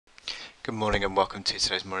Good morning and welcome to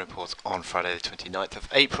today's morning report on Friday the 29th of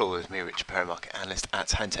April with me, Richard Perry, market analyst at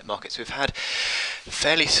Handtech Markets. We've had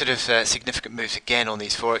fairly significant moves again on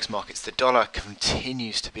these forex markets. The dollar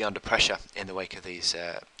continues to be under pressure in the wake of these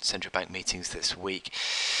central bank meetings this week,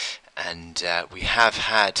 and we have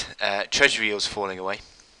had treasury yields falling away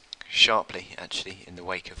sharply actually in the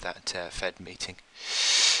wake of that Fed meeting.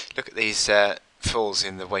 Look at these falls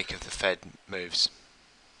in the wake of the Fed moves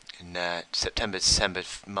in September, December,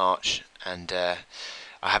 March, and I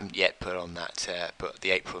haven't yet put on that, but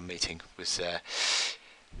the April meeting was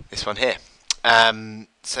this one here.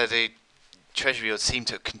 So the Treasury yields seem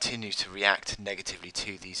to continue to react negatively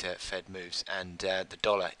to these Fed moves, and the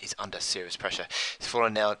dollar is under serious pressure. It's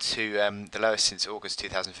fallen now to the lowest since August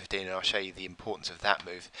 2015, and I'll show you the importance of that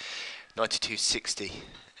move. 92.60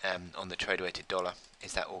 on the trade-weighted dollar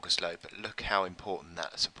is that August low, but look how important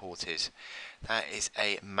that support is. That is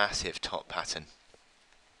a massive top pattern.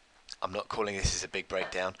 I'm not calling this as a big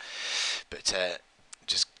breakdown, but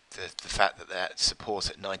just the fact that that support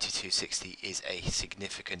at 92.60 is a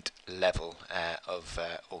significant level of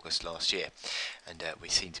August last year, and we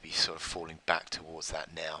seem to be sort of falling back towards that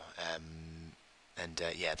now.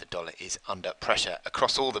 Yeah, the dollar is under pressure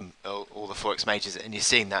across all the forex majors, and you're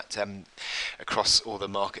seeing that across all the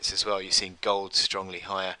markets as well. You're seeing gold strongly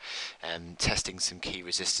higher, testing some key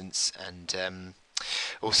resistance, and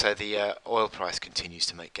also the oil price continues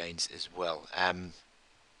to make gains as well.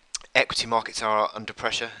 Equity markets are under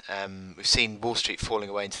pressure. We've seen Wall Street falling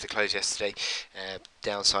away into the close yesterday.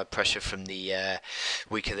 Downside pressure from the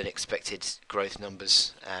weaker than expected growth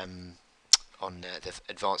numbers on the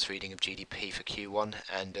advanced reading of GDP for Q1,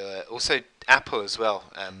 and also Apple as well.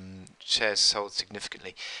 Shares sold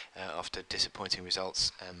significantly after disappointing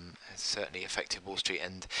results, has certainly affected Wall Street,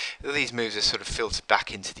 and these moves are sort of filtered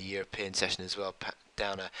back into the European session as well,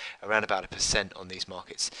 down around about 1% on these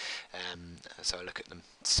markets as I look at them.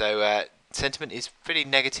 So sentiment is pretty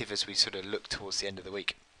negative as we sort of look towards the end of the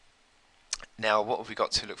week. Now, what have we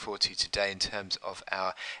got to look forward to today in terms of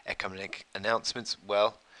our economic announcements?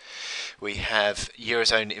 Well, we have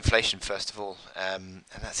Eurozone inflation first of all, and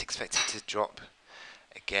that's expected to drop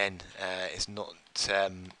again. It's not.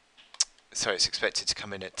 It's expected to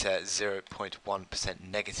come in at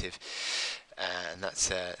 0.1% negative, and that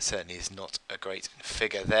certainly is not a great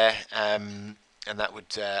figure there. And that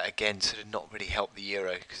would again sort of not really help the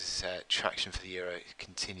euro, because traction for the euro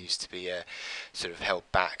continues to be sort of held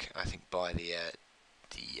back, I think, by the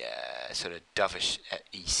sort of dovish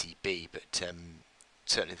ECB, but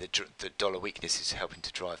certainly the dollar weakness is helping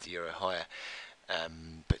to drive the euro higher.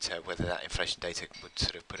 But whether that inflation data would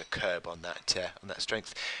sort of put a curb on that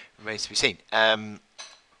strength remains to be seen.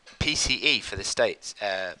 PCE for the States.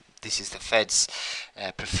 This is the Fed's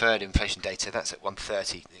preferred inflation data. That's at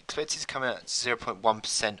 130. Expected to come out at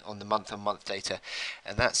 0.1% on the month-on-month data,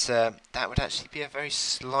 and that would actually be a very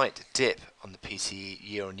slight dip on the PCE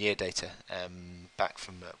year-on-year data, back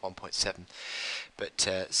from 1.7, but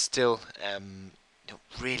still. Not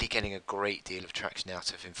really getting a great deal of traction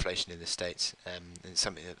out of inflation in the States, and it's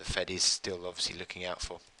something that the Fed is still obviously looking out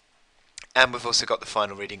for. And we've also got the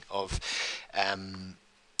final reading of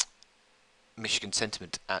Michigan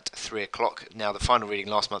sentiment at 3 o'clock. Now, the final reading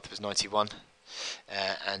last month was 91,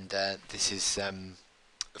 and this is the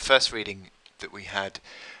first reading that we had,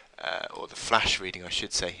 or the flash reading, I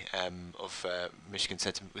should say, of Michigan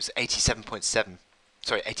sentiment was 87.7.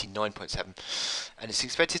 Sorry, 89.7, and it's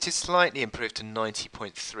expected to slightly improve to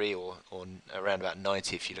 90.3, or around about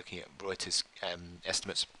 90 if you're looking at Reuters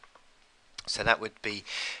estimates. So that would be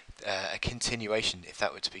a continuation, if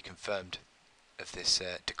that were to be confirmed, of this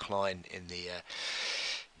decline in the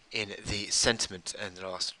sentiment in the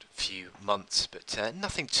last few months, but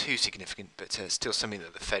nothing too significant, but still something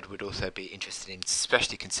that the Fed would also be interested in,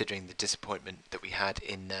 especially considering the disappointment that we had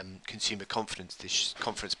in consumer confidence, this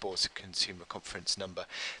conference board's consumer confidence number,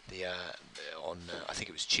 on I think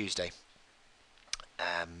it was Tuesday.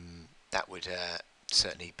 That would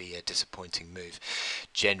certainly be a disappointing move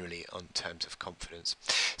generally on terms of confidence.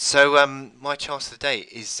 So my chart of the day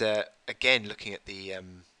is again looking at the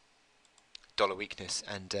dollar weakness,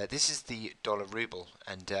 and this is the dollar ruble,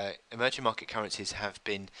 and emerging market currencies have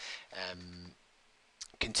been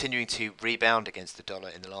continuing to rebound against the dollar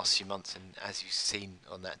in the last few months, and as you've seen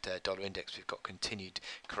on that dollar index, we've got continued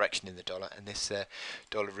correction in the dollar, and this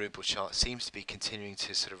dollar ruble chart seems to be continuing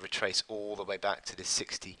to sort of retrace all the way back to this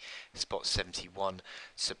 60.71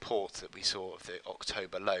 support that we saw of the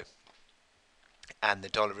October low. And the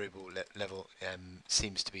dollar ruble level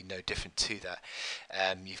seems to be no different to that.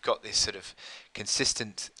 You've got this sort of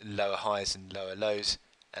consistent lower highs and lower lows,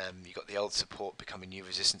 You've got the old support becoming new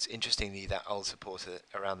resistance. Interestingly, that old support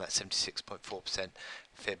around that 76.4%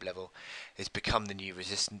 fib level has become the new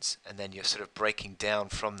resistance, and then you're sort of breaking down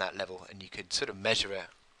from that level, and you could sort of measure a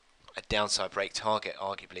downside break target,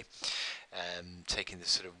 arguably, taking the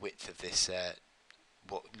sort of width of this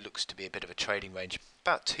what looks to be a bit of a trading range,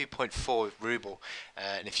 about 2.4 ruble,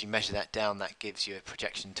 and if you measure that down, that gives you a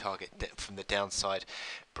projection target from the downside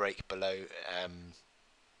break below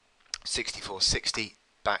 64.60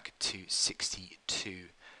 back to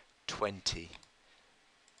 62.20.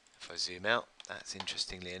 If I zoom out, that's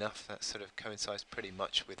interestingly enough, that sort of coincides pretty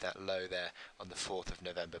much with that low there on the 4th of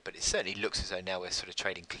November, but it certainly looks as though now we're sort of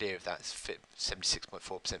trading clear of that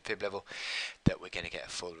 76.4% fib level, that we're going to get a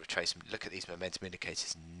full retracement. Look at these momentum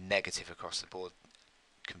indicators, negative across the board,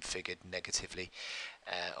 configured negatively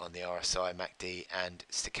on the RSI, MACD and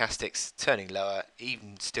stochastics, turning lower,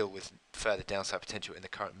 even still with further downside potential in the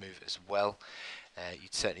current move as well.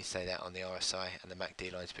 You'd certainly say that on the RSI, and the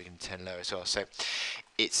MACD lines beginning to turn lower as well. So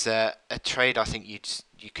it's a trade I think you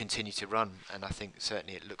continue to run, and I think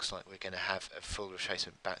certainly it looks like we're going to have a full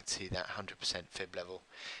retracement back to that 100% fib level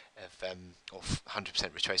of, or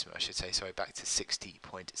 100% retracement I should say, sorry, back to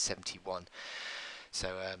 60.71.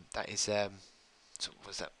 So that is so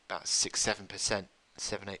was that about 6-7%,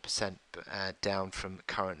 7-8%, but down from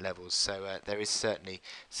current levels. So there is certainly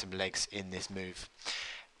some legs in this move,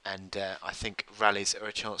 and I think rallies are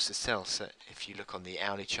a chance to sell. So if you look on the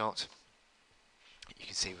hourly chart, you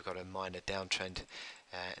can see we've got a minor downtrend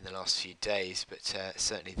in the last few days, but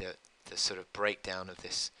certainly the sort of breakdown of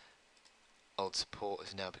this old support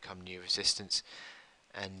has now become new resistance,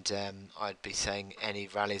 and I'd be saying any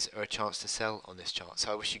rallies are a chance to sell on this chart.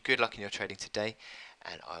 So I wish you good luck in your trading today,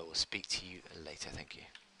 and I will speak to you later. Thank you.